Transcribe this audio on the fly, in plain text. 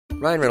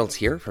Ryan Reynolds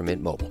here from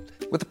Mint Mobile.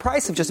 With the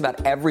price of just about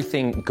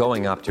everything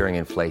going up during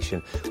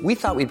inflation, we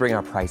thought we'd bring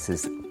our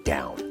prices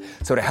down.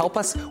 So to help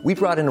us, we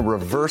brought in a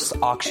reverse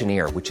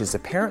auctioneer, which is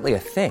apparently a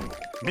thing.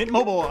 Mint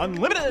Mobile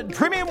Unlimited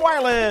Premium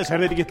Wireless. How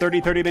to get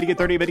 30, 30, bit to get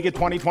 30, bit to get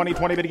 20, 20,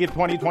 20, bit to get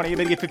 20, 20,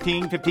 bit to get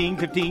 15, 15,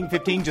 15,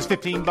 15, just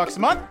 $15 a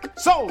month?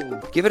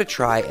 Sold! Give it a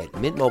try at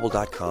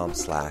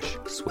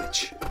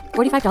mintmobile.com/switch.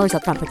 $45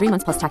 up front for 3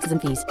 months plus taxes and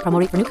fees. Promo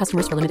rate for new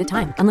customers for limited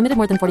time. Unlimited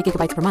more than 40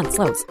 gigabytes per month.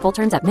 Slows full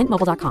terms at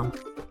mintmobile.com.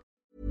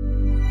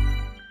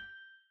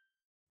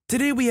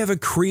 Today we have a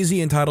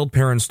crazy entitled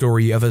parent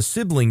story of a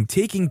sibling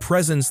taking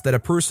presents that a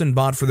person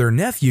bought for their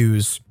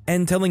nephews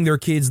and telling their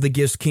kids the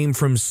gifts came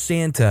from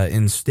Santa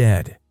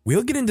instead.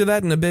 We'll get into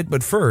that in a bit,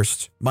 but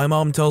first, my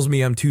mom tells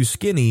me I'm too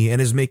skinny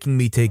and is making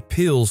me take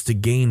pills to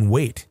gain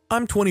weight.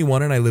 I'm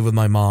 21 and I live with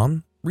my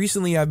mom.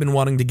 Recently I've been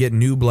wanting to get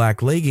new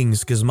black leggings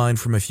because mine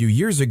from a few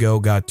years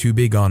ago got too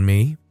big on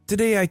me.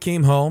 Today I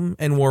came home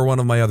and wore one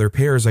of my other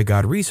pairs I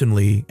got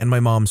recently, and my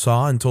mom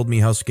saw and told me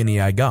how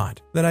skinny I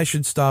got, that I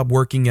should stop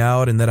working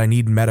out and that I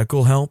need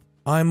medical help.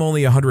 I'm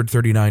only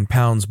 139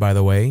 pounds, by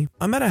the way.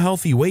 I'm at a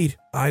healthy weight.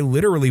 I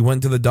literally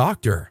went to the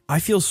doctor. I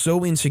feel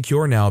so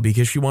insecure now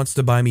because she wants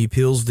to buy me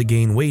pills to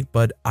gain weight,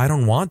 but I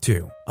don't want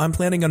to. I'm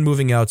planning on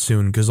moving out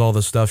soon because all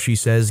the stuff she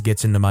says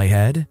gets into my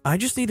head. I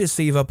just need to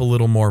save up a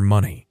little more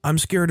money. I'm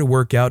scared to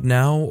work out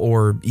now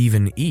or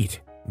even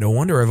eat. No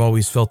wonder I've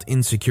always felt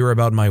insecure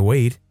about my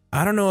weight.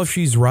 I don't know if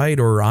she's right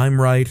or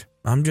I'm right.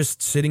 I'm just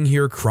sitting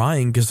here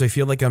crying because I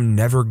feel like I'm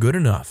never good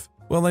enough.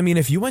 Well, I mean,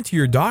 if you went to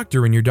your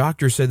doctor and your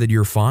doctor said that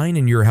you're fine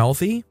and you're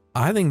healthy,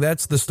 I think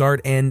that's the start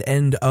and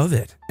end of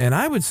it. And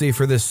I would say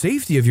for the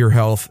safety of your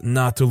health,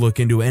 not to look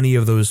into any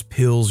of those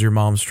pills your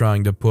mom's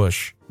trying to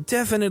push.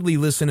 Definitely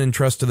listen and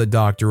trust to the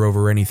doctor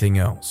over anything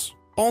else.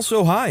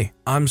 Also, hi,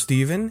 I'm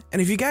Steven, and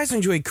if you guys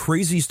enjoy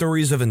crazy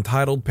stories of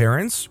entitled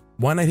parents,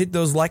 why not hit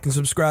those like and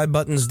subscribe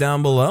buttons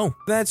down below?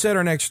 That said,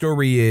 our next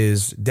story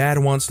is Dad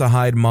Wants to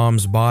Hide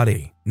Mom's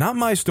Body. Not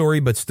my story,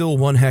 but still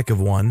one heck of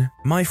one.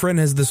 My friend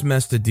has this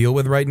mess to deal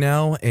with right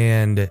now,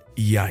 and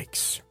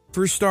yikes.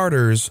 For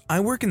starters,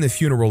 I work in the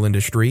funeral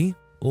industry.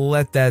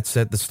 Let that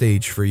set the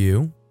stage for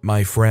you.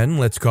 My friend,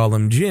 let's call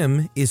him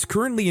Jim, is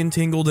currently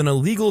entangled in a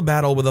legal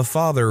battle with a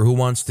father who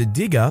wants to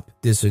dig up,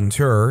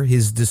 disinter,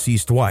 his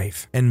deceased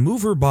wife, and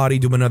move her body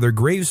to another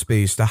grave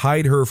space to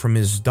hide her from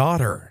his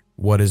daughter.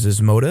 What is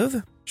his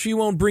motive? She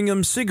won't bring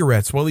him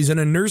cigarettes while he's in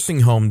a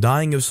nursing home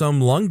dying of some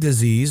lung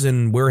disease,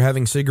 and where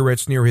having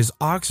cigarettes near his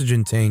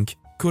oxygen tank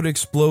could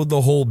explode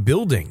the whole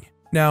building.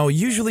 Now,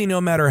 usually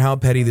no matter how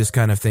petty this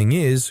kind of thing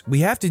is,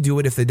 we have to do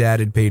it if the dad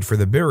had paid for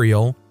the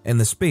burial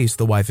and the space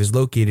the wife is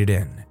located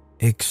in.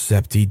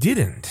 Except he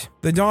didn't.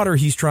 The daughter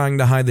he's trying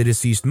to hide the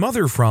deceased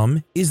mother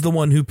from is the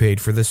one who paid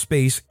for the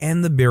space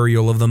and the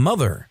burial of the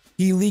mother.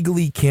 He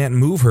legally can't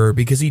move her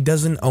because he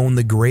doesn't own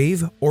the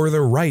grave or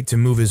the right to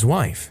move his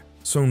wife.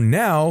 So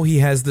now he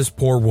has this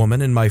poor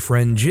woman and my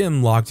friend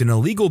Jim locked in a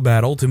legal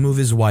battle to move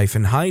his wife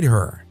and hide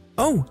her.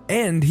 Oh,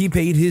 and he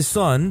paid his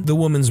son, the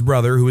woman's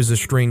brother who is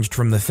estranged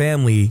from the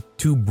family,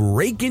 to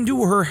break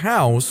into her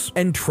house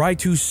and try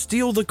to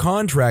steal the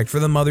contract for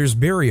the mother's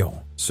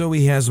burial, so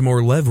he has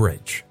more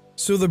leverage.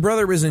 So the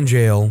brother is in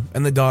jail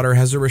and the daughter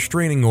has a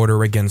restraining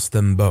order against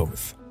them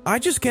both. I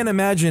just can't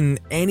imagine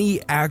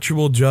any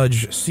actual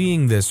judge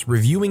seeing this,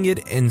 reviewing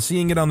it and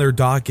seeing it on their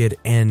docket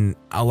and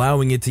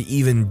allowing it to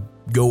even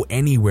go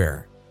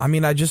anywhere. I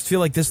mean, I just feel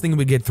like this thing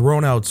would get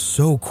thrown out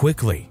so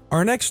quickly.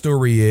 Our next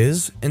story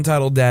is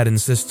entitled Dad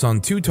Insists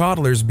on 2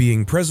 Toddlers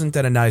Being Present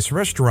at a Nice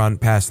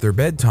Restaurant Past Their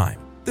Bedtime.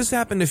 This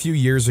happened a few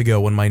years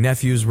ago when my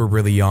nephews were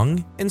really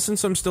young, and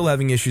since I'm still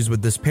having issues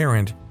with this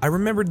parent, I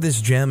remembered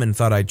this gem and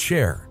thought I'd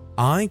share.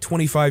 I,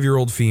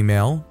 25-year-old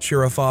female,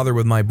 share a father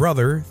with my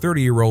brother,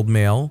 30-year-old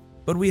male,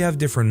 but we have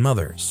different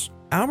mothers.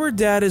 Our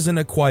dad is an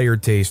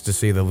acquired taste to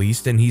say the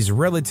least, and he's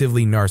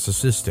relatively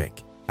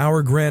narcissistic.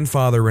 Our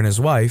grandfather and his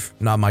wife,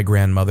 not my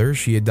grandmother,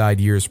 she had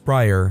died years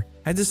prior,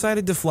 had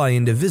decided to fly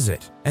in to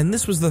visit, and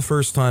this was the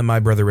first time my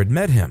brother had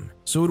met him,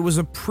 so it was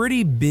a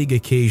pretty big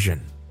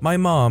occasion. My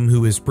mom,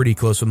 who is pretty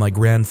close with my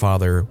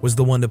grandfather, was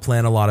the one to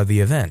plan a lot of the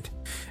event,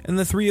 and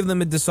the 3 of them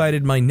had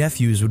decided my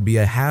nephews would be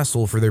a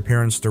hassle for their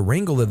parents to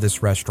wrangle at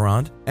this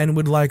restaurant and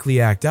would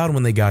likely act out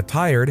when they got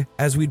tired,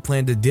 as we'd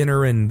planned a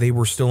dinner and they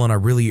were still on a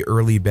really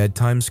early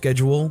bedtime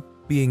schedule,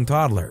 being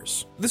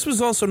toddlers. This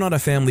was also not a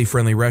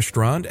family-friendly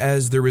restaurant,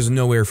 as there was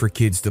nowhere for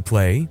kids to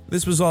play.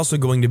 This was also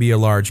going to be a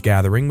large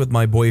gathering with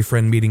my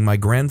boyfriend meeting my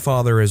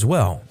grandfather as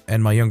well,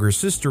 and my younger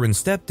sister and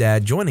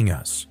stepdad joining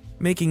us,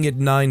 making it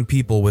 9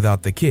 people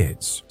without the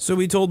kids. So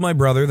he told my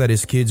brother that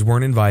his kids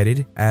weren't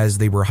invited, as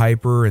they were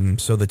hyper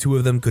and so the 2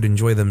 of them could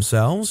enjoy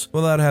themselves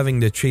without having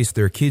to chase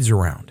their kids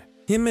around.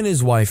 Him and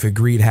his wife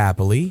agreed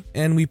happily,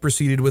 and we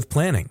proceeded with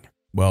planning.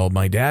 Well,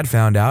 my dad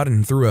found out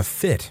and threw a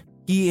fit.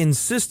 He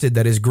insisted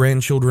that his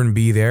grandchildren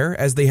be there,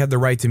 as they had the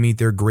right to meet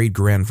their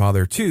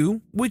great-grandfather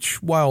too,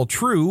 which, while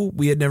true,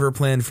 we had never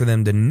planned for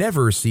them to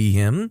never see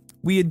him.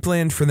 We had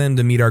planned for them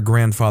to meet our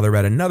grandfather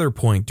at another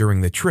point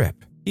during the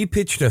trip. He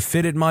pitched a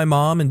fit at my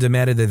mom and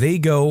demanded that they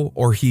go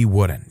or he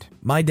wouldn't.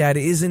 My dad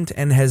isn't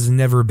and has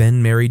never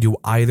been married to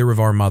either of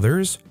our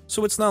mothers,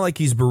 so it's not like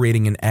he's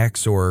berating an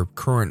ex or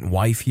current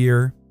wife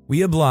here.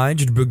 We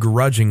obliged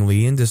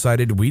begrudgingly and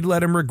decided we'd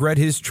let him regret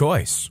his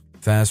choice.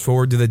 Fast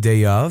forward to the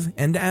day of,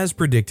 and as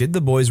predicted, the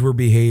boys were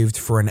behaved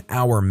for an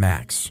hour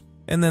max.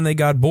 And then they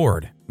got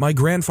bored. My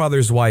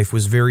grandfather's wife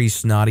was very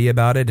snotty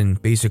about it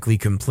and basically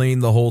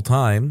complained the whole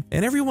time,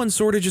 and everyone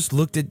sort of just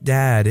looked at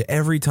Dad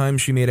every time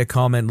she made a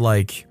comment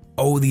like,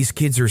 "Oh, these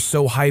kids are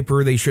so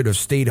hyper, they should have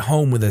stayed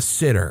home with a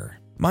sitter."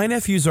 My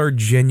nephews are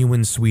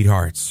genuine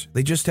sweethearts.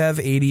 They just have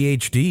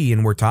ADHD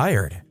and were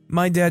tired.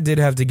 My dad did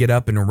have to get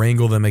up and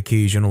wrangle them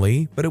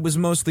occasionally, but it was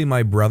mostly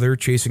my brother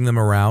chasing them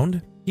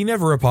around. He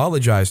never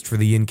apologized for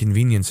the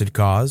inconvenience it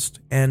caused,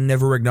 and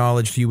never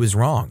acknowledged he was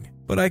wrong.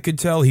 But I could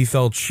tell he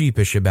felt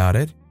sheepish about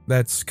it.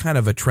 That's kind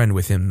of a trend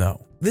with him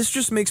though. This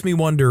just makes me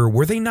wonder,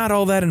 were they not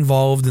all that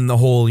involved in the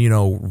whole,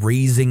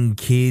 raising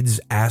kids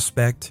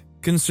aspect?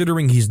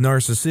 Considering he's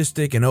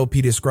narcissistic and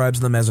OP describes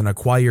them as an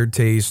acquired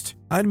taste,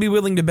 I'd be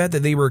willing to bet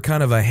that they were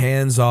kind of a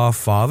hands-off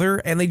father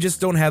and they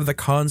just don't have the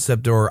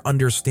concept or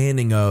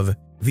understanding of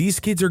these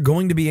kids are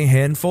going to be a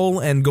handful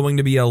and going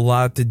to be a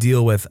lot to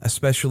deal with,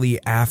 especially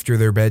after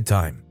their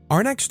bedtime.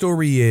 Our next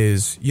story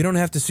is, you don't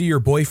have to see your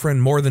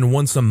boyfriend more than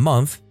once a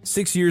month.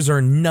 6 years are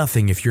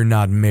nothing if you're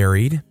not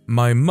married.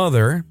 My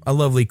mother, a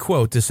lovely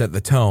quote to set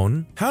the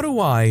tone. How do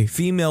I,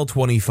 female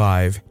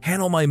 25,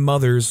 handle my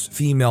mother's,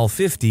 female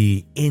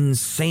 50,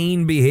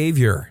 insane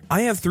behavior?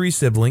 I have 3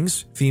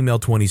 siblings, female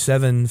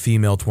 27,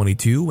 female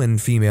 22,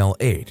 and female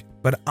 8.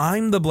 But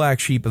I'm the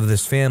black sheep of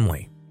this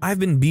family. I've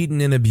been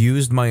beaten and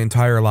abused my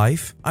entire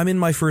life. I'm in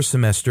my first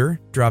semester,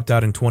 dropped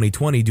out in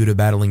 2020 due to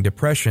battling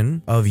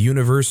depression, of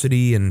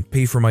university and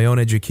pay for my own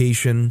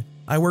education.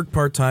 I work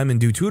part-time and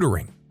do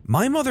tutoring.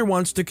 My mother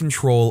wants to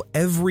control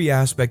every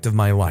aspect of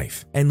my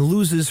life and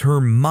loses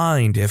her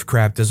mind if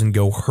crap doesn't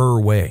go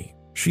her way.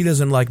 She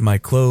doesn't like my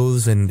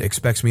clothes and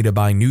expects me to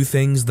buy new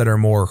things that are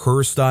more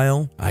her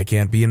style. I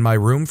can't be in my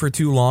room for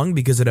too long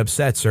because it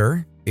upsets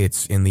her.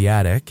 It's in the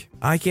attic.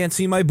 I can't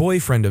see my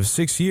boyfriend of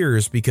 6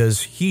 years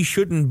because he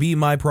shouldn't be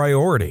my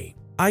priority.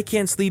 I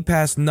can't sleep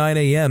past 9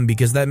 a.m.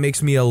 because that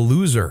makes me a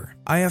loser.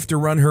 I have to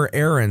run her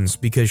errands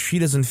because she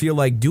doesn't feel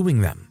like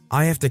doing them.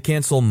 I have to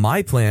cancel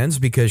my plans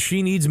because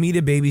she needs me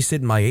to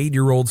babysit my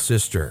 8-year-old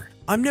sister.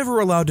 I'm never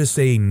allowed to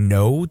say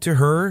no to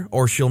her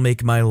or she'll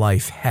make my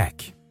life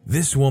heck.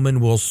 This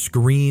woman will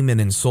scream and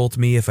insult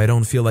me if I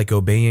don't feel like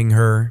obeying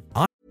her.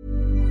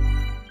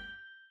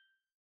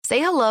 Say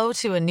hello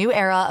to a new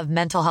era of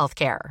mental health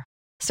care.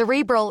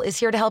 Cerebral is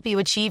here to help you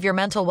achieve your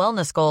mental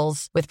wellness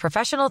goals with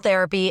professional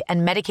therapy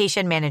and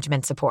medication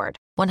management support.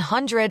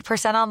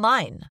 100%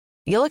 online.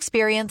 You'll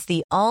experience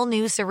the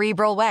all-new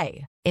Cerebral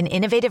Way, an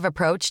innovative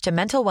approach to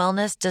mental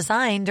wellness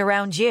designed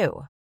around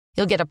you.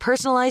 You'll get a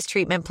personalized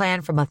treatment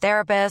plan from a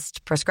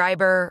therapist,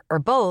 prescriber, or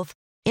both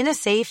in a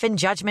safe and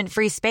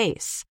judgment-free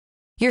space.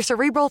 Your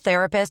Cerebral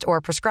therapist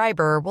or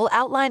prescriber will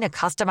outline a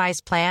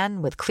customized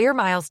plan with clear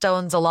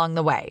milestones along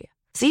the way,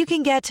 so you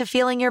can get to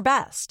feeling your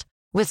best.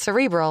 With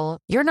Cerebral,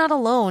 you're not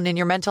alone in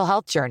your mental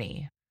health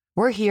journey.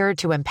 We're here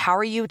to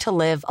empower you to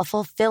live a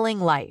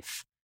fulfilling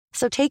life.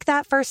 So take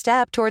that first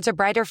step towards a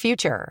brighter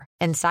future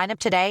and sign up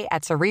today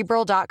at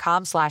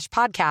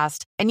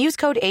Cerebral.com/podcast and use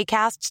code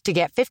ACAST to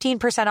get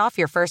 15% off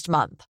your first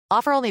month.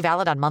 Offer only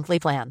valid on monthly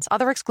plans.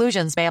 Other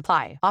exclusions may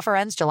apply. Offer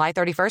ends July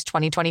 31st,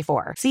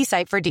 2024. See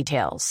site for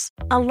details.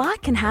 A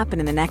lot can happen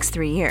in the next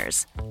 3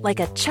 years. Like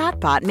a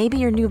chatbot may be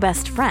your new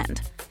best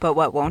friend. But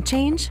what won't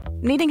change?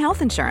 Needing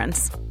health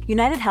insurance.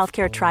 United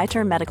Healthcare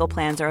Tri-Term Medical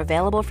Plans are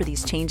available for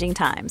these changing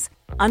times.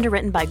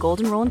 Underwritten by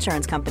Golden Rule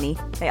Insurance Company,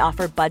 they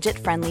offer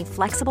budget-friendly,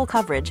 flexible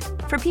coverage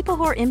for people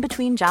who are in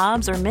between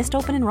jobs or missed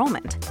open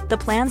enrollment. The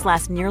plans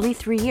last nearly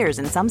 3 years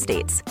in some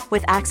states,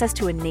 with access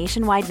to a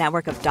nationwide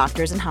network of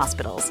doctors and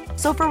hospitals.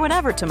 So for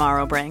whatever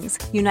tomorrow brings,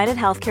 United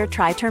Healthcare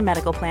Tri-Term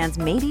Medical Plans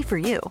may be for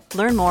you.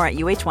 Learn more at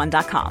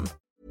uh1.com.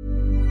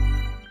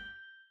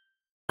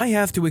 I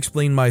have to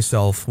explain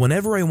myself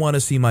whenever I want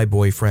to see my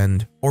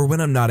boyfriend or when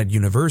I'm not at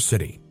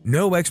university.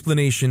 No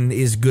explanation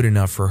is good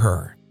enough for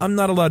her. I'm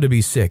not allowed to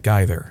be sick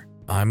either.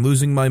 I'm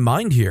losing my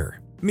mind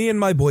here. Me and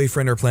my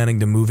boyfriend are planning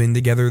to move in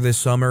together this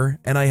summer,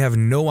 and I have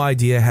no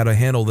idea how to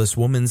handle this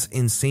woman's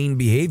insane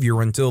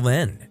behavior until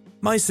then.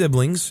 My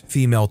siblings,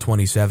 female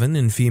 27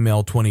 and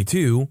female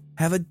 22,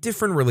 have a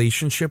different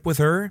relationship with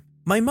her.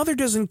 My mother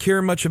doesn't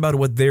care much about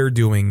what they're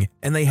doing,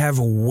 and they have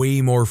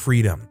way more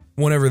freedom.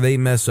 Whenever they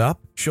mess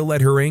up, she'll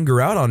let her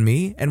anger out on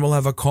me and we'll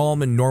have a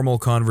calm and normal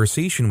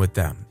conversation with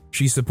them.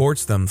 She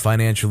supports them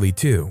financially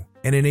too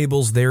and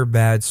enables their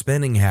bad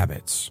spending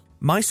habits.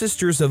 My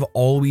sisters have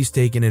always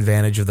taken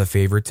advantage of the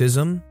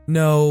favoritism.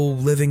 No,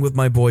 living with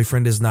my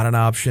boyfriend is not an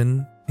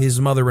option. His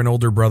mother and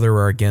older brother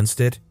are against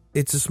it.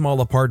 It's a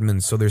small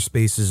apartment, so their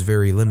space is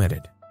very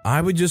limited. I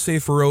would just say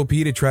for OP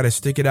to try to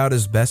stick it out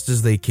as best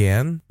as they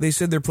can. They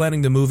said they're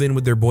planning to move in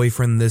with their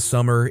boyfriend this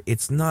summer.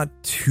 It's not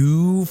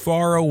too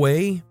far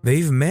away.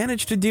 They've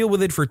managed to deal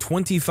with it for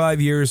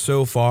 25 years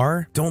so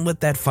far. Don't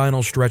let that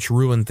final stretch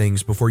ruin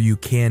things before you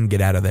can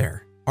get out of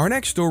there. Our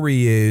next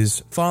story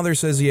is, father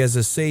says he has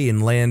a say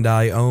in land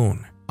I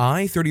own.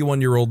 I,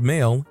 31-year-old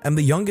male, am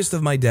the youngest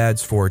of my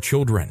dad's 4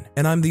 children,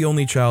 and I'm the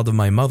only child of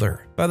my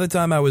mother. By the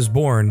time I was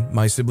born,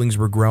 my siblings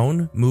were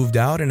grown, moved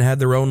out, and had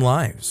their own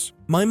lives.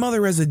 My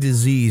mother has a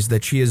disease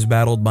that she has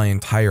battled my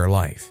entire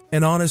life,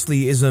 and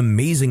honestly is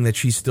amazing that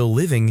she's still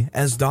living,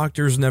 as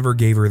doctors never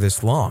gave her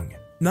this long.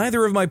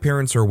 Neither of my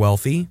parents are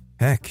wealthy.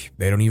 Heck,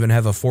 they don't even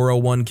have a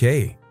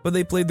 401k, but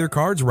they played their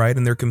cards right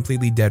and they're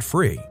completely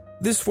debt-free.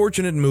 This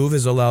fortunate move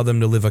has allowed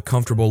them to live a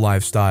comfortable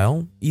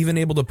lifestyle, even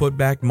able to put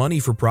back money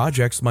for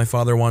projects my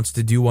father wants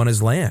to do on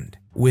his land.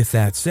 With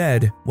that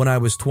said, when I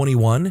was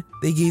 21,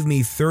 they gave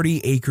me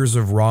 30 acres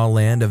of raw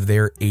land of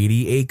their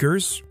 80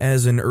 acres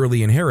as an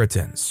early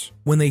inheritance.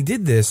 When they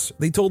did this,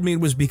 they told me it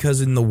was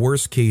because in the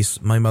worst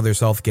case, my mother's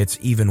health gets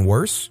even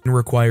worse and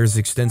requires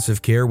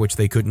extensive care which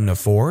they couldn't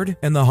afford,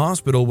 and the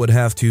hospital would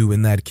have to,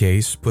 in that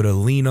case, put a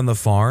lien on the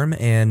farm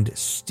and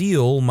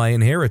steal my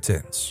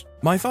inheritance.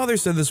 My father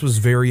said this was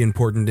very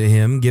important to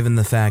him given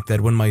the fact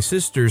that when my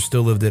sisters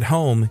still lived at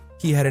home,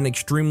 he had an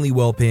extremely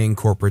well-paying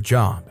corporate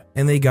job,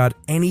 and they got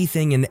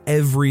anything and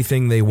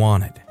everything they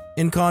wanted.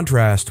 In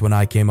contrast, when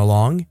I came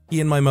along, he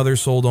and my mother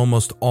sold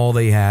almost all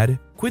they had,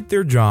 quit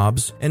their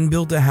jobs, and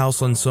built a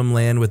house on some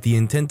land with the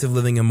intent of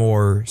living a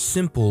more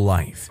simple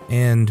life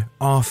and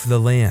off the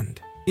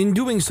land. In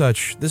doing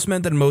such, this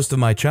meant that most of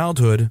my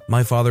childhood,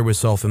 my father was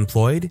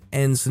self-employed,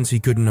 and since he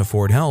couldn't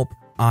afford help,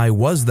 I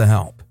was the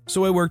help.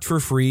 So I worked for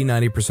free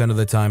 90% of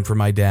the time for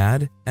my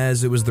dad,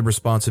 as it was the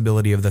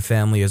responsibility of the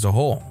family as a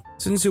whole.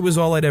 Since it was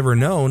all I'd ever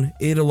known,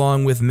 it,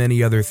 along with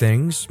many other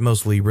things,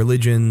 mostly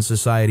religion,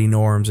 society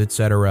norms,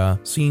 etc.,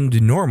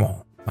 seemed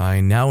normal.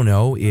 I now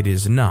know it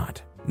is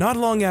not. Not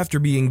long after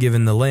being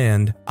given the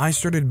land, I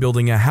started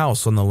building a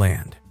house on the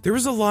land. There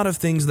was a lot of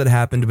things that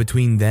happened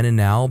between then and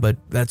now, but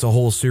that's a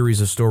whole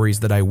series of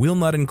stories that I will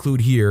not include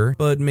here,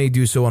 but may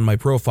do so on my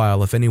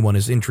profile if anyone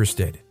is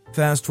interested.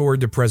 Fast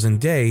forward to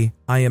present day,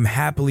 I am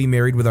happily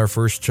married with our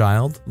first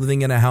child,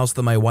 living in a house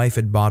that my wife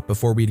had bought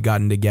before we'd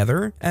gotten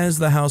together, as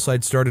the house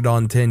I'd started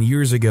on 10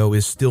 years ago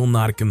is still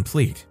not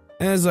complete.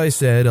 As I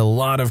said, a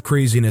lot of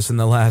craziness in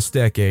the last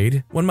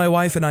decade. When my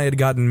wife and I had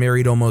gotten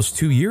married almost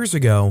 2 years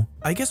ago,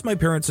 I guess my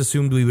parents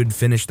assumed we would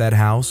finish that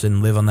house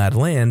and live on that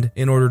land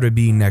in order to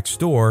be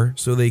next door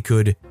so they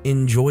could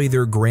enjoy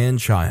their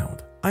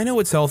grandchild. I know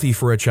it's healthy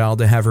for a child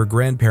to have her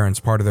grandparents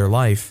part of their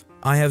life.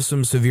 I have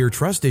some severe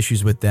trust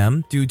issues with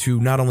them due to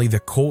not only the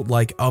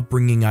cult-like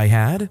upbringing I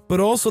had, but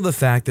also the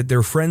fact that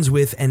they're friends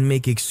with and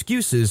make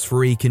excuses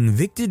for a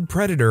convicted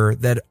predator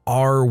that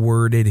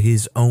R-worded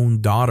his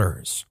own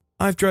daughters.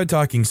 I've tried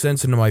talking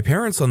sense into my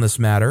parents on this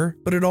matter,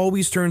 but it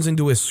always turns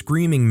into a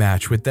screaming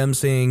match with them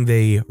saying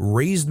they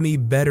raised me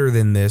better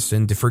than this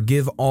and to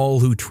forgive all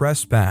who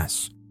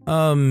trespass.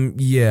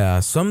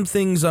 Yeah, some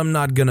things I'm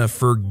not gonna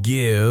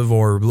forgive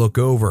or look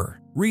over.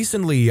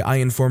 Recently, I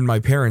informed my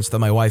parents that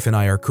my wife and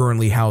I are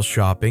currently house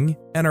shopping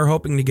and are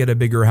hoping to get a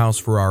bigger house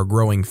for our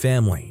growing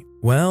family.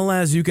 Well,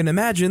 as you can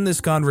imagine,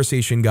 this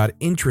conversation got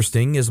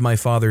interesting as my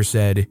father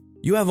said,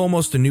 "You have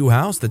almost a new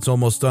house that's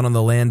almost done on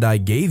the land I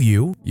gave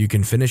you. You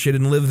can finish it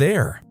and live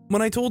there."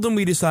 When I told him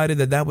we decided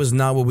that that was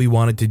not what we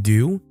wanted to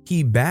do,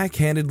 he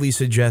backhandedly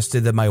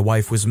suggested that my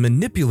wife was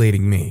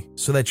manipulating me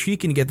so that she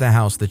can get the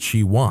house that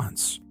she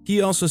wants. He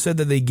also said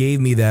that they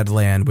gave me that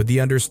land with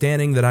the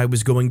understanding that I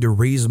was going to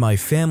raise my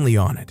family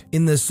on it,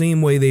 in the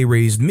same way they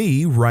raised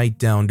me right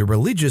down to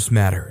religious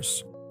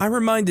matters. I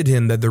reminded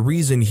him that the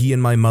reason he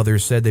and my mother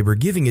said they were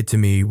giving it to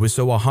me was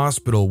so a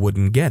hospital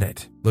wouldn't get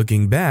it.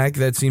 Looking back,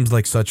 that seems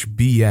like such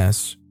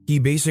BS. He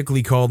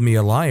basically called me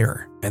a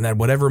liar, and that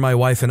whatever my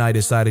wife and I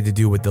decided to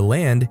do with the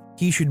land,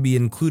 he should be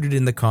included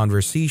in the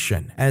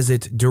conversation, as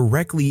it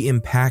directly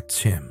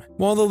impacts him.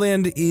 While the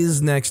land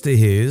is next to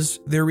his,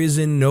 there is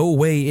in no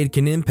way it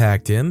can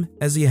impact him,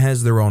 as he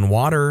has their own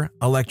water,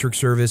 electric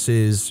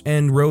services,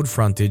 and road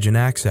frontage and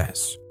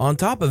access. On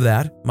top of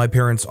that, my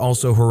parents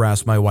also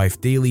harass my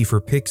wife daily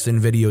for pics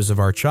and videos of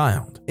our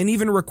child, and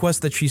even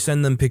request that she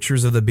send them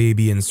pictures of the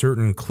baby in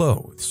certain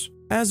clothes.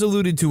 As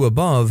alluded to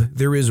above,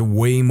 there is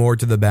way more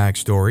to the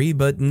backstory,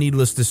 but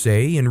needless to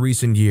say, in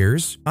recent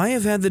years, I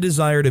have had the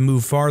desire to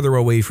move farther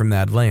away from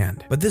that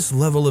land, but this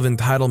level of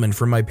entitlement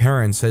from my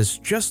parents has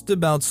just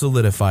about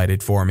solidified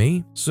it for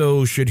me.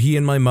 So should he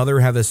and my mother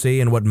have a say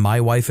in what my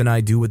wife and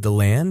I do with the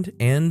land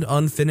and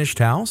unfinished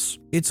house?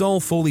 It's all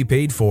fully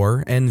paid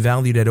for and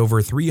valued at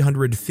over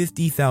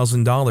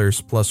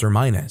 $350,000 plus or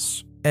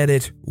minus.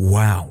 Edit,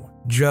 wow.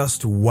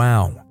 Just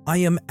wow. I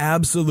am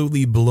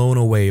absolutely blown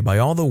away by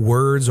all the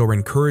words or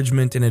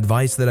encouragement and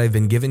advice that I've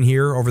been given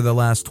here over the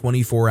last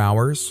 24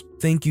 hours.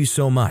 Thank you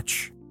so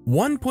much.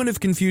 One point of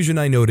confusion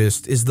I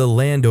noticed is the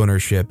land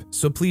ownership,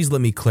 so please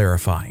let me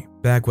clarify.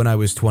 Back when I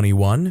was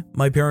 21,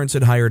 my parents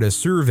had hired a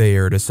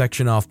surveyor to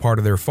section off part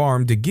of their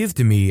farm to give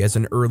to me as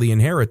an early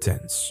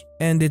inheritance.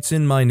 And it's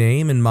in my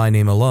name and my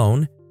name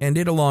alone, and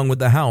it along with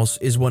the house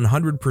is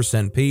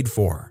 100% paid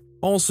for.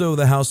 Also,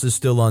 the house is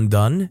still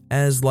undone,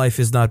 as life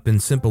has not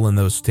been simple in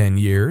those 10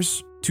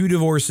 years. 2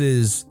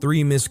 divorces,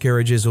 3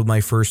 miscarriages with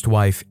my first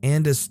wife,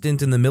 and a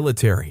stint in the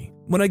military.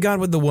 When I got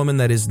with the woman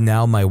that is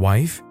now my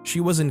wife, she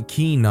wasn't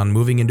keen on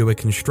moving into a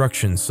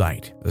construction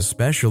site,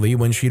 especially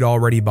when she'd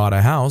already bought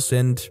a house,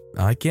 and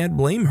I can't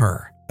blame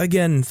her.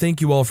 Again,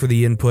 thank you all for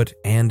the input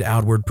and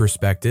outward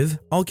perspective.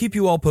 I'll keep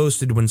you all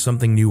posted when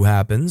something new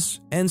happens,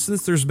 and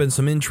since there's been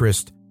some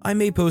interest, I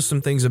may post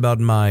some things about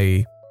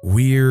my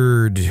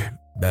weird,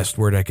 best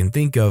word I can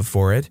think of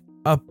for it,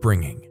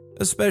 upbringing,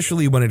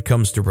 especially when it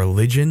comes to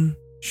religion.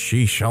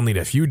 Sheesh, I'll need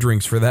a few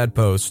drinks for that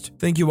post.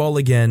 Thank you all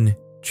again.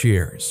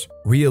 Cheers.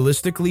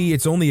 Realistically,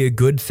 it's only a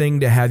good thing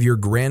to have your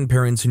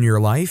grandparents in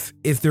your life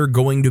if they're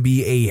going to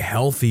be a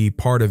healthy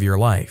part of your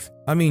life.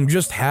 I mean,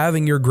 just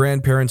having your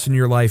grandparents in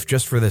your life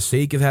just for the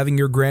sake of having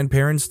your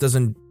grandparents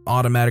doesn't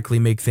automatically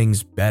make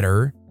things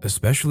better,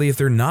 especially if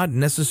they're not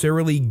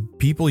necessarily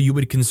people you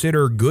would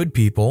consider good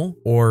people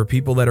or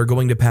people that are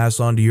going to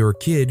pass on to your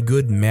kid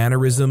good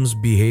mannerisms,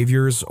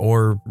 behaviors,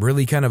 or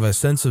really kind of a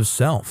sense of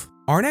self.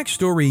 Our next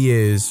story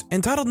is,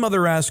 Entitled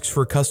Mother asks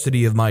for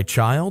custody of my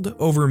child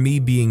over me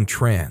being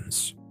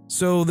trans.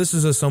 So this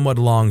is a somewhat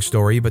long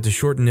story, but to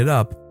shorten it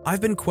up, I've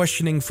been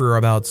questioning for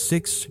about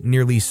 6,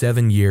 nearly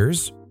 7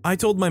 years. I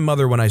told my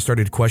mother when I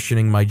started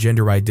questioning my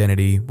gender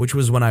identity, which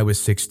was when I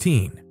was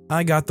 16.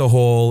 I got the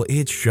whole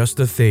 "it's just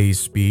a phase"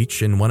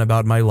 speech and went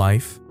about my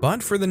life,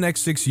 but for the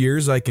next 6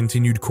 years I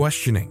continued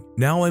questioning.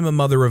 Now I'm a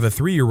mother of a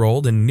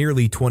 3-year-old and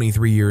nearly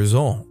 23 years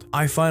old.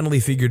 I finally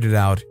figured it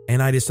out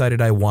and I decided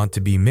I want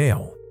to be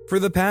male. For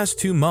the past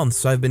 2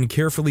 months, I've been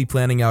carefully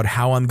planning out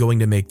how I'm going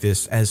to make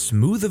this as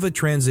smooth of a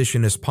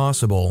transition as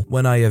possible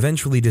when I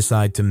eventually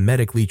decide to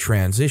medically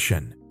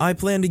transition. I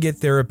plan to get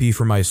therapy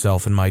for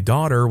myself and my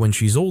daughter when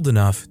she's old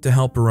enough to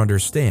help her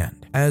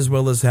understand, as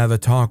well as have a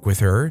talk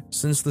with her,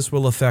 since this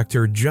will affect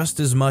her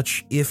just as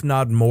much, if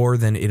not more,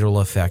 than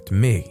it'll affect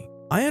me.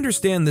 I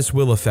understand this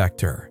will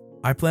affect her.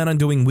 I plan on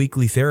doing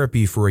weekly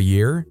therapy for a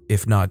year,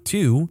 if not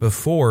 2,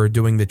 before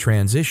doing the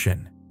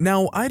transition.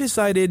 Now, I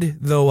decided,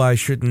 though I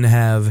shouldn't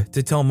have,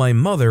 to tell my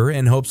mother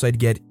in hopes I'd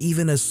get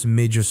even a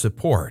smidge of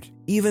support,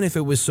 even if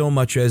it was so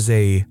much as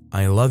a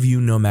 "I love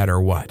you no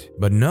matter what."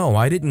 But no,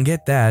 I didn't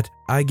get that.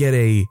 I get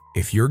a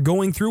 "if you're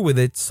going through with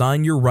it,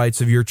 sign your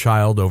rights of your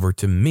child over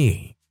to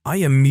me." I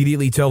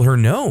immediately tell her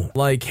no.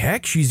 Like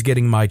heck, she's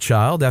getting my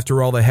child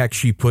after all the heck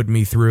she put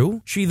me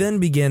through. She then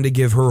began to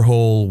give her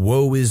whole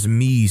 "woe is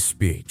me"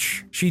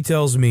 speech. She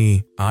tells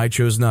me, "I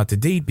chose not to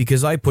date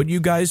because I put you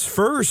guys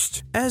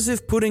first." As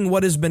if putting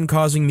what has been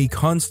causing me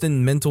constant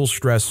mental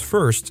stress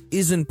first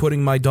isn't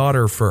putting my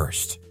daughter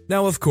first.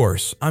 Now, of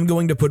course, I'm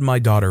going to put my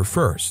daughter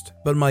first,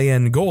 but my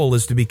end goal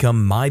is to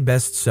become my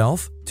best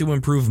self to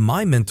improve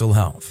my mental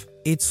health.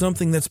 It's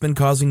something that's been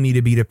causing me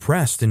to be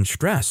depressed and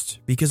stressed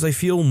because I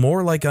feel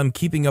more like I'm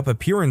keeping up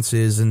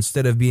appearances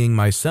instead of being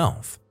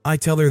myself. I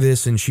tell her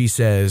this and she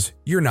says,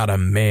 "You're not a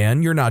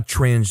man, you're not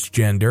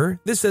transgender.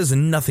 This has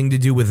nothing to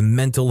do with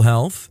mental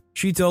health."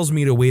 She tells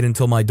me to wait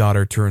until my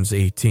daughter turns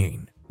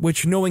 18,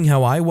 which, knowing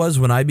how I was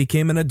when I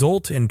became an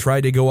adult and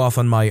tried to go off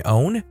on my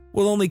own,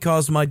 will only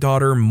cause my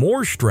daughter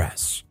more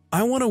stress.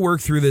 I want to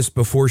work through this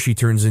before she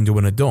turns into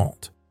an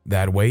adult.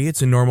 That way,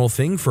 it's a normal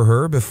thing for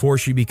her before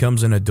she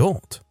becomes an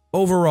adult.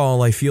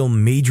 Overall, I feel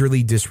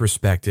majorly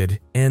disrespected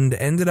and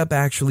ended up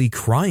actually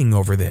crying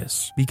over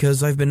this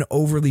because I've been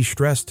overly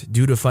stressed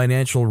due to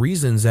financial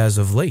reasons as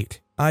of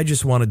late. I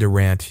just wanted to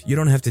rant. You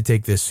don't have to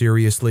take this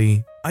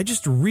seriously. I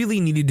just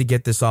really needed to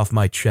get this off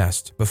my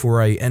chest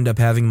before I end up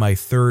having my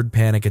 3rd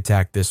panic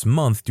attack this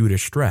month due to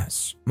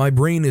stress. My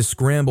brain is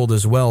scrambled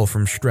as well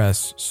from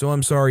stress, so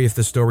I'm sorry if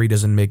the story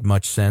doesn't make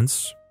much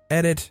sense.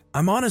 Edit,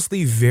 I'm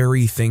honestly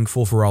very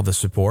thankful for all the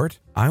support.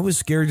 I was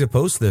scared to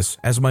post this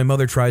as my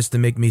mother tries to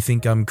make me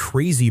think I'm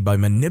crazy by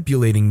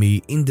manipulating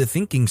me into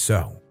thinking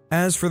so.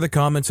 As for the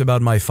comments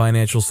about my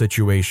financial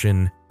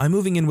situation, I'm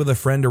moving in with a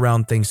friend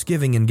around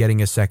Thanksgiving and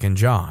getting a second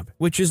job,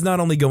 which is not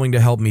only going to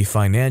help me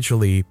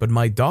financially, but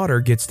my daughter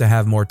gets to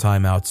have more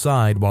time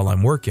outside while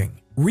I'm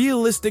working.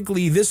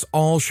 Realistically, this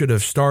all should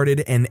have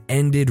started and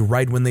ended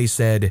right when they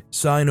said,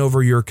 "Sign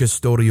over your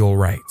custodial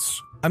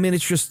rights." I mean,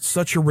 it's just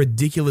such a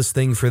ridiculous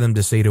thing for them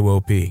to say to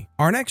OP.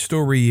 Our next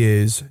story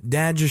is,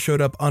 Dad just showed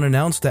up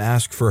unannounced to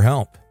ask for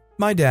help.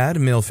 My dad,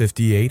 male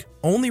 58,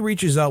 only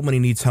reaches out when he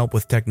needs help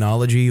with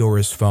technology or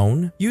his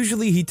phone.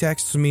 Usually he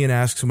texts me and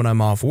asks when I'm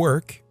off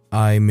work.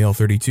 I, male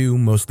 32,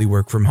 mostly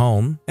work from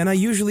home, and I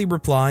usually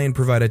reply and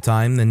provide a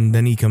time and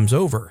then he comes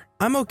over.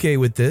 I'm okay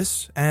with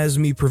this, as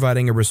me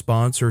providing a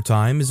response or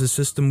time is a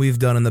system we've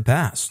done in the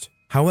past.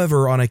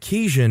 However, on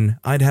occasion,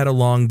 I'd had a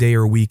long day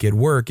or week at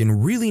work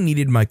and really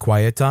needed my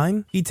quiet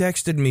time. He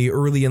texted me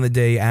early in the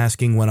day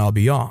asking when I'll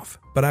be off,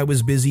 but I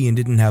was busy and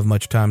didn't have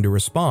much time to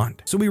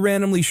respond. So he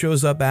randomly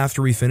shows up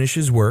after he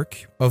finishes work,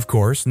 of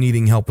course,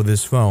 needing help with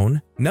his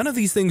phone. None of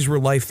these things were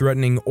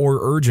life-threatening or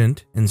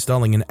urgent,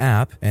 installing an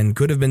app, and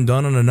could have been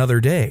done on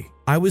another day.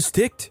 I was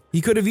ticked.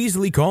 He could have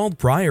easily called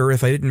prior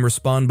if I didn't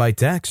respond by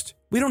text.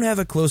 We don't have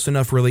a close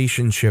enough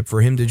relationship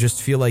for him to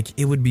just feel like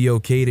it would be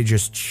okay to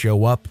just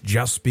show up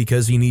just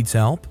because he needs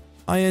help.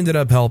 I ended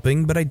up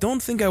helping, but I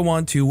don't think I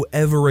want to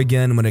ever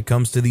again when it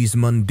comes to these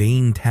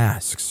mundane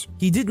tasks.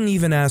 He didn't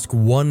even ask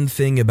one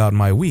thing about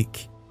my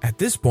week. At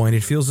this point,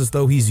 it feels as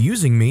though he's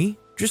using me.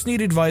 Just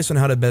need advice on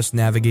how to best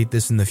navigate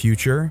this in the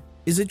future.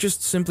 Is it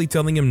just simply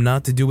telling him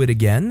not to do it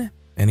again?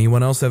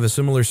 Anyone else have a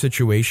similar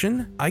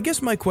situation? I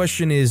guess my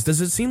question is, does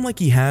it seem like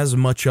he has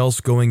much else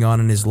going on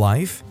in his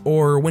life?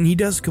 Or when he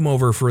does come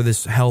over for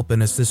this help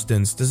and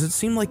assistance, does it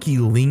seem like he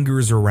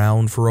lingers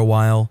around for a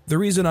while? The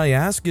reason I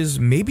ask is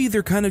maybe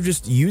they're kind of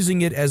just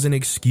using it as an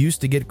excuse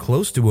to get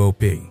close to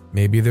OP.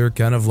 Maybe they're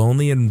kind of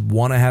lonely and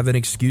want to have an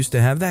excuse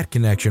to have that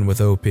connection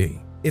with OP.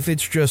 If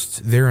it's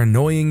just they're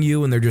annoying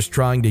you and they're just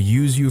trying to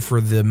use you for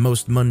the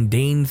most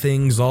mundane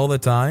things all the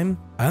time,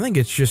 I think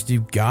it's just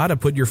you gotta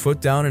put your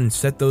foot down and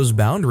set those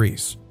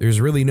boundaries. There's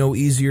really no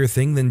easier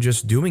thing than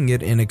just doing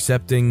it and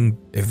accepting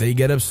if they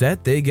get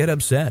upset, they get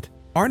upset.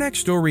 Our next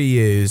story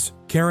is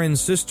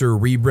Karen's sister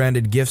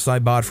rebranded gifts I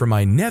bought for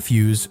my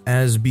nephews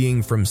as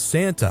being from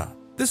Santa.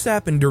 This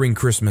happened during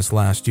Christmas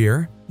last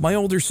year. My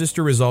older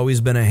sister has always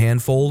been a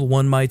handful,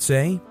 one might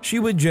say. She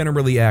would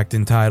generally act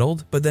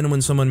entitled, but then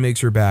when someone makes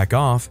her back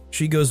off,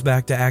 she goes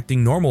back to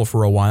acting normal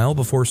for a while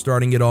before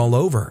starting it all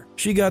over.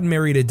 She got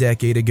married a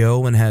decade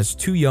ago and has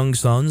 2 young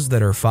sons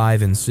that are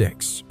 5 and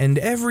 6. And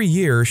every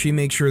year she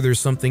makes sure there's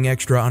something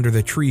extra under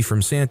the tree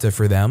from Santa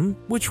for them,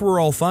 which we're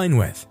all fine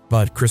with.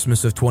 But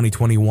Christmas of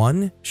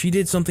 2021, she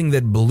did something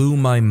that blew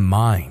my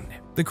mind.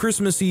 The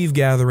Christmas Eve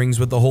gatherings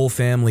with the whole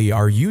family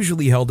are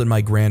usually held at my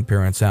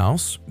grandparents'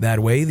 house. That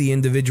way, the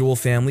individual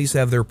families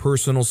have their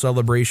personal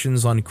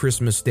celebrations on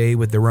Christmas Day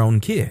with their own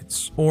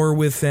kids, or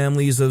with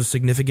families of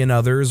significant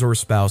others or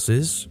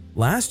spouses.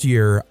 Last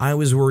year, I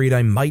was worried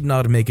I might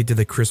not make it to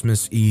the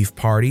Christmas Eve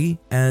party,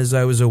 as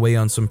I was away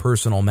on some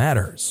personal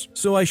matters.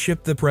 So I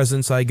shipped the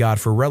presents I got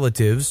for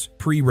relatives,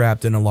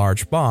 pre-wrapped in a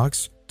large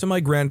box, to my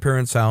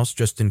grandparents' house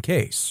just in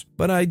case.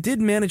 But I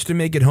did manage to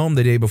make it home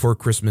the day before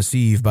Christmas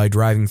Eve by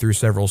driving through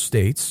several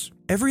states.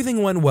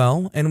 Everything went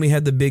well, and we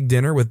had the big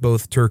dinner with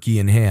both turkey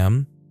and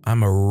ham.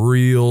 I'm a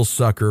real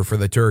sucker for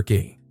the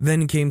turkey.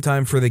 Then came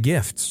time for the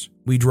gifts.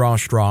 We draw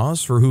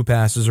straws for who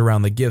passes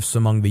around the gifts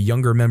among the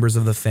younger members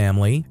of the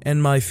family,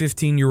 and my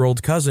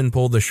 15-year-old cousin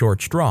pulled the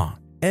short straw.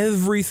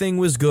 Everything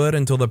was good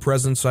until the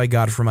presents I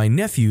got for my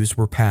nephews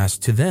were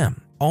passed to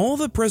them. All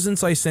the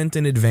presents I sent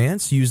in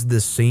advance used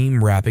the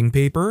same wrapping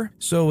paper,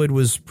 so it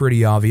was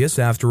pretty obvious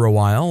after a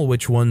while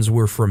which ones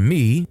were from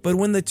me, but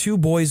when the 2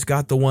 boys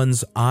got the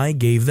ones I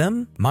gave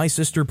them, my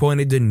sister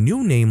pointed to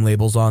new name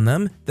labels on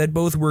them that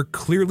both were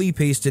clearly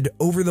pasted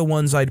over the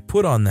ones I'd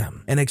put on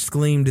them and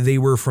exclaimed they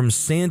were from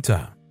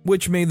Santa,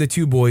 which made the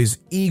 2 boys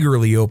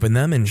eagerly open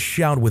them and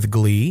shout with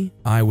glee.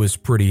 I was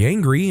pretty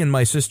angry and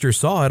my sister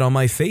saw it on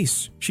my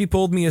face. She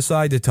pulled me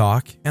aside to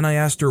talk and I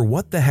asked her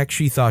what the heck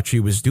she thought she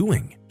was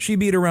doing. She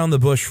beat around the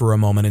bush for a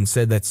moment and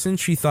said that since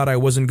she thought I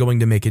wasn't going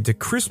to make it to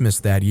Christmas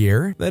that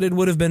year, that it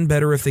would have been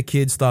better if the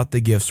kids thought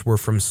the gifts were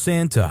from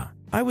Santa.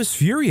 I was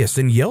furious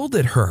and yelled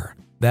at her.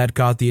 That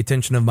caught the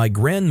attention of my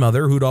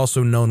grandmother, who'd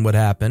also known what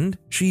happened.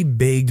 She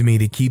begged me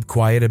to keep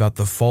quiet about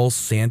the false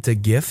Santa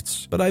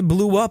gifts, but I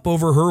blew up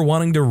over her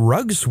wanting to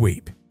rug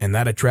sweep, and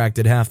that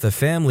attracted half the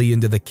family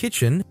into the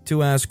kitchen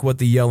to ask what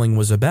the yelling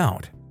was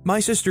about. My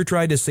sister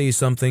tried to say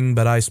something,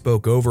 but I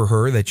spoke over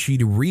her that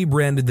she'd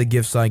rebranded the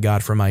gifts I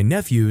got for my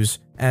nephews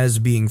as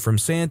being from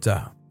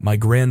Santa. My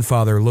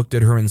grandfather looked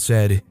at her and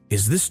said,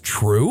 "Is this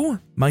true?"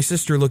 My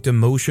sister looked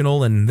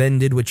emotional and then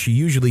did what she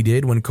usually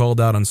did when called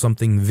out on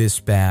something this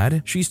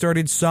bad. She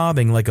started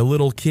sobbing like a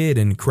little kid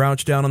and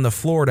crouched down on the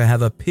floor to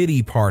have a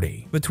pity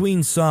party.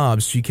 Between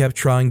sobs, she kept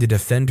trying to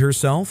defend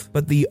herself,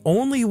 but the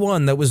only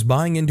one that was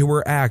buying into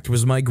her act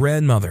was my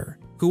grandmother,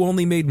 who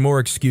only made more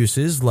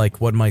excuses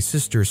like what my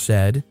sister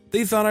said.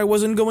 They thought I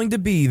wasn't going to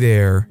be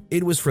there.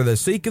 It was for the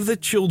sake of the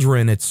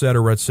children,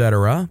 etc.,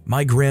 etc.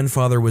 My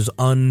grandfather was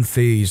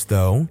unfazed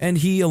though, and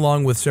he,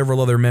 along with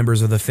several other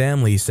members of the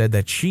family, said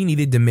that she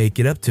needed to make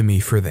it up to me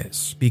for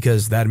this,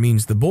 because that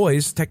means the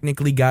boys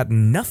technically got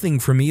nothing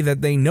from me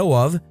that they know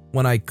of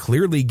when I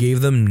clearly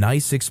gave them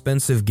nice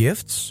expensive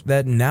gifts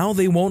that now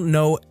they won't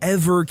know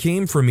ever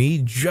came from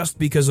me just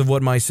because of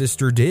what my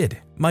sister did.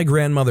 My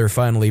grandmother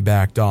finally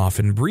backed off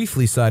and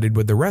briefly sided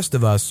with the rest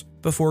of us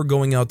before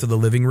going out to the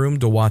living room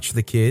to watch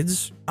the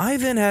kids. I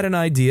then had an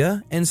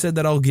idea and said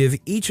that I'll give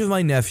each of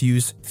my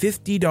nephews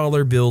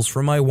 $50 bills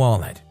from my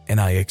wallet, and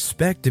I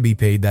expect to be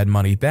paid that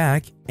money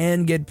back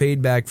and get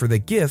paid back for the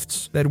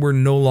gifts that were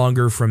no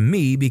longer from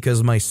me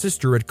because my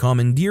sister had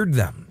commandeered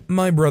them.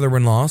 My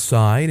brother-in-law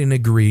sighed and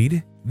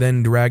agreed.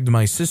 then dragged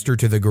my sister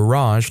to the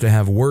garage to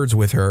have words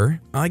with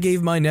her. I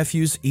gave my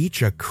nephews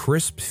each a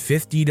crisp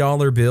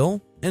 $50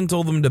 bill and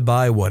told them to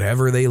buy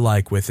whatever they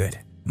like with it.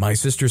 My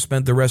sister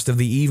spent the rest of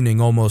the evening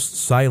almost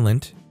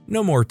silent.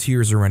 No more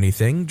tears or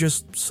anything,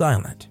 just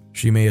silent.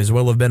 She may as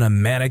well have been a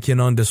mannequin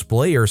on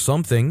display or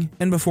something,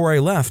 and before I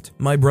left,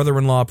 my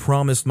brother-in-law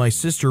promised my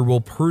sister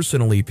will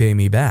personally pay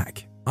me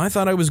back. I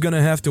thought I was going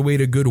to have to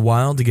wait a good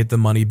while to get the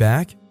money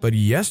back, but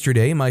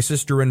yesterday my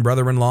sister and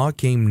brother-in-law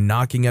came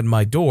knocking at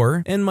my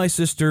door, and my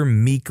sister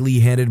meekly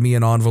handed me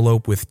an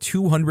envelope with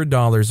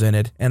 $200 in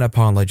it and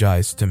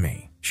apologized to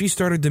me. She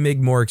started to make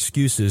more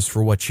excuses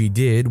for what she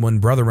did when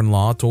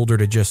brother-in-law told her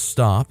to just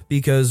stop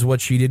because what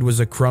she did was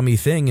a crummy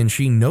thing and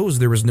she knows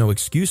there was no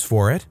excuse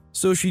for it.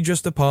 So she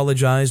just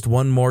apologized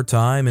one more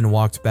time and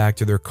walked back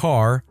to their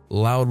car,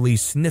 loudly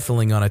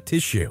sniffling on a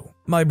tissue.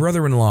 My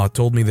brother-in-law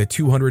told me the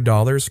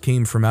 $200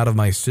 came from out of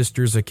my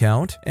sister's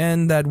account,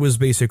 and that was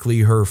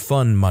basically her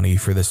fun money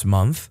for this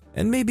month.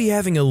 And maybe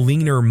having a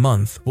leaner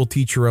month will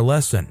teach her a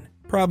lesson.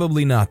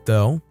 Probably not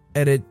though.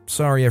 Edit,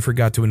 sorry I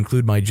forgot to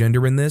include my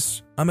gender in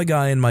this. I'm a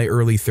guy in my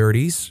early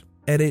 30s.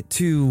 Edit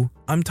 2,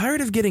 I'm tired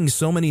of getting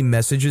so many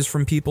messages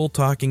from people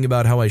talking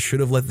about how I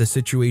should have let the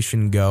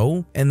situation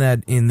go, and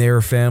that in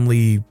their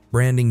family,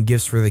 branding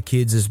gifts for the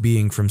kids as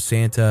being from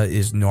Santa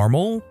is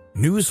normal.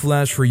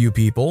 Newsflash for you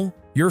people,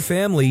 your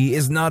family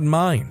is not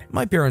mine.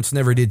 My parents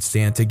never did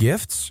Santa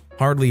gifts.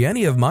 Hardly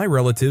any of my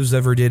relatives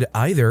ever did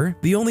either.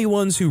 The only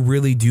ones who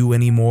really do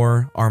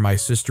anymore are my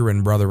sister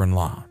and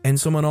brother-in-law. And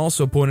someone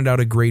also pointed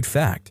out a great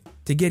fact.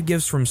 To get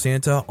gifts from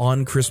Santa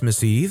on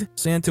Christmas Eve,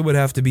 Santa would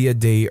have to be a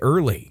day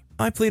early.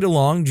 I played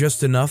along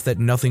just enough that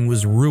nothing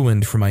was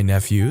ruined for my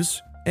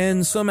nephews,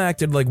 and some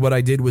acted like what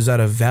I did was out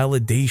of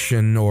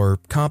validation or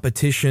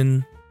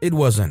competition. It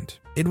wasn't.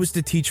 It was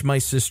to teach my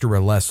sister a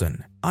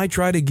lesson. I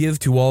try to give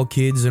to all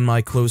kids in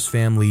my close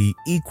family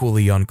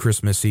equally on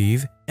Christmas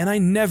Eve, and I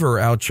never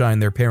outshine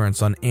their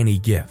parents on any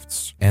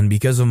gifts. And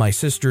because of my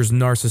sister's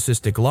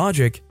narcissistic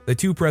logic, the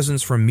 2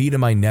 presents from me to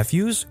my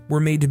nephews were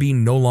made to be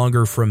no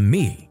longer from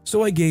me.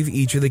 So I gave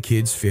each of the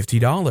kids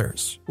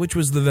 $50, which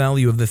was the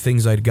value of the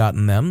things I'd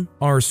gotten them.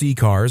 RC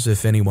cars,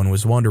 if anyone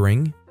was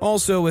wondering.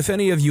 Also, if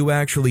any of you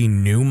actually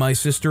knew my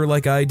sister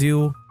like I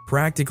do,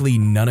 practically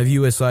none of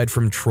you aside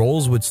from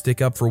trolls would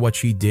stick up for what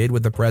she did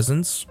with the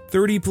presents.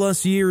 30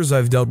 plus years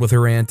I've dealt with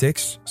her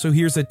antics, so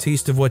here's a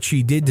taste of what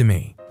she did to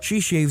me. She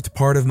shaved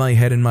part of my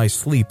head in my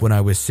sleep when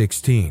I was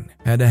 16.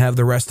 Had to have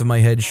the rest of my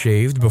head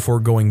shaved before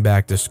going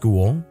back to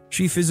school.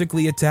 She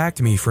physically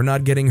attacked me for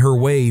not getting her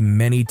way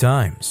many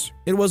times.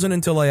 It wasn't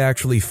until I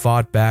actually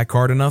fought back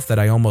hard enough that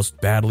I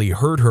almost badly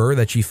hurt her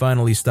that she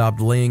finally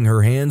stopped laying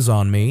her hands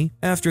on me.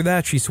 After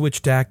that, she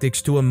switched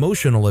tactics to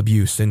emotional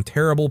abuse and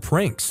terrible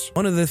pranks.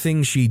 One of the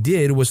things she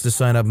did was to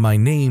sign up my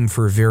name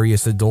for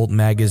various adult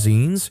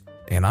magazines,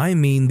 and I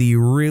mean the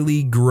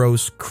really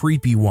gross,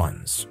 creepy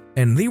ones.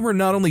 And they were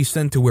not only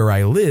sent to where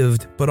I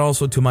lived, but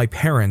also to my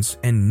parents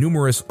and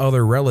numerous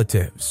other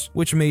relatives,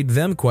 which made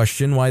them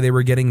question why they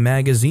were getting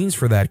magazines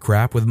for that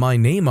crap with my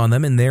name on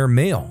them in their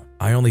mail.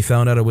 I only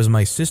found out it was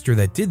my sister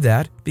that did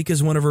that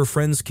because one of her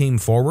friends came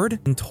forward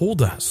and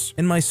told us,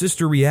 and my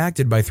sister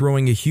reacted by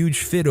throwing a huge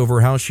fit over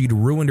how she'd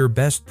ruined her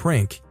best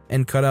prank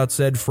and cut out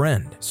said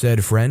friend.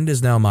 Said friend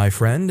is now my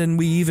friend, and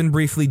we even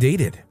briefly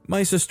dated.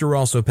 My sister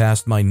also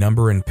passed my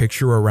number and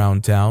picture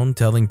around town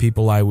telling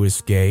people I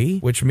was gay,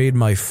 which made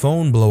my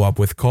phone blow up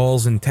with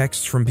calls and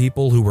texts from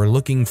people who were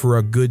looking for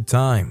a good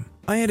time.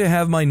 I had to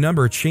have my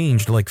number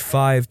changed like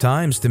 5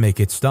 times to make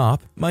it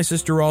stop. My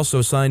sister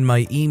also signed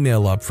my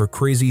email up for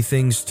crazy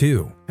things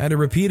too. Had to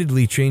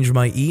repeatedly change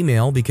my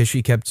email because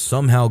she kept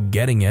somehow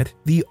getting it.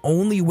 The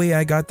only way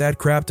I got that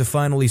crap to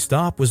finally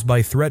stop was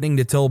by threatening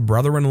to tell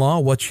brother-in-law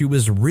what she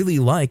was really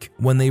like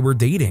when they were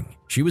dating.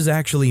 She was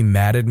actually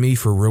mad at me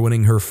for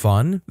ruining her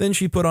fun. Then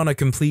she put on a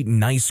complete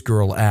nice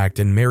girl act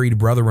and married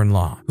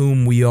brother-in-law,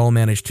 whom we all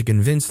managed to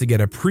convince to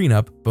get a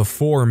prenup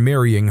before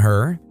marrying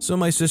her. So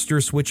my sister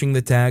switching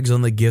the tags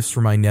on the gifts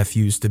for my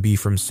nephews to be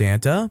from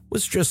Santa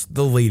was just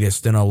the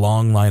latest in a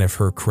long line of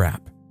her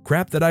crap.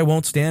 Crap that I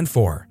won't stand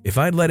for. If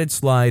I'd let it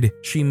slide,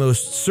 she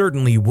most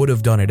certainly would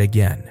have done it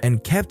again,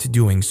 and kept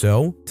doing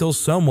so till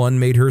someone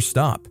made her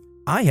stop.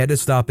 I had to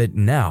stop it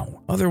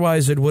now,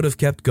 otherwise it would have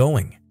kept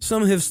going.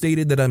 Some have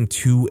stated that I'm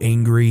too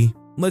angry.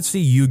 Let's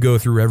see you go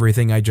through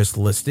everything I just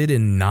listed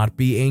and not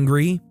be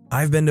angry.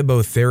 I've been to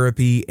both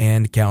therapy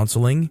and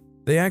counseling.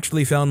 They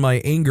actually found my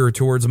anger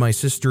towards my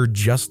sister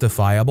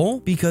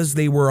justifiable because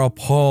they were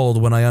appalled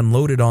when I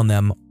unloaded on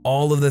them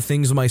all of the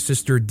things my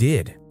sister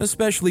did,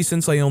 especially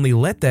since I only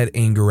let that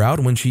anger out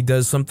when she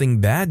does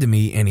something bad to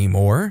me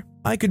anymore.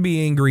 I could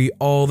be angry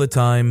all the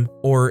time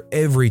or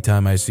every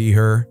time I see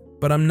her,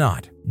 but I'm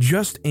not.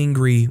 Just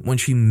angry when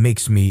she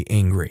makes me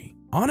angry.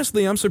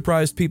 Honestly, I'm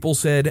surprised people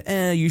said,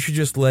 you should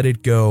just let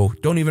it go.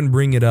 Don't even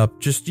bring it up.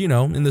 Just,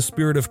 in the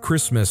spirit of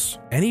Christmas.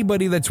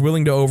 Anybody that's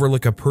willing to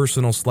overlook a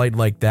personal slight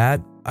like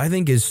that I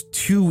think is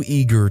too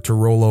eager to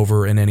roll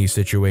over in any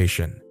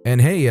situation. And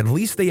hey, at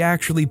least they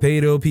actually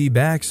paid OP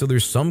back, so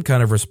there's some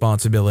kind of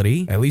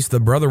responsibility. At least the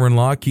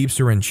brother-in-law keeps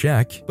her in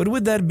check. But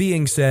with that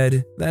being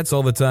said, that's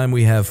all the time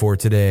we have for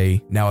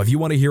today. Now, if you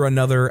want to hear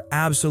another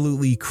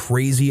absolutely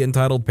crazy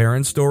entitled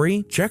parent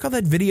story, check out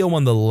that video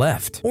on the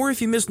left. Or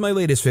if you missed my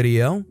latest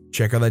video,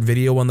 check out that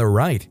video on the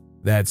right.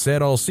 That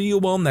said, I'll see you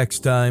all next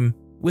time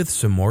with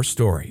some more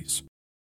stories.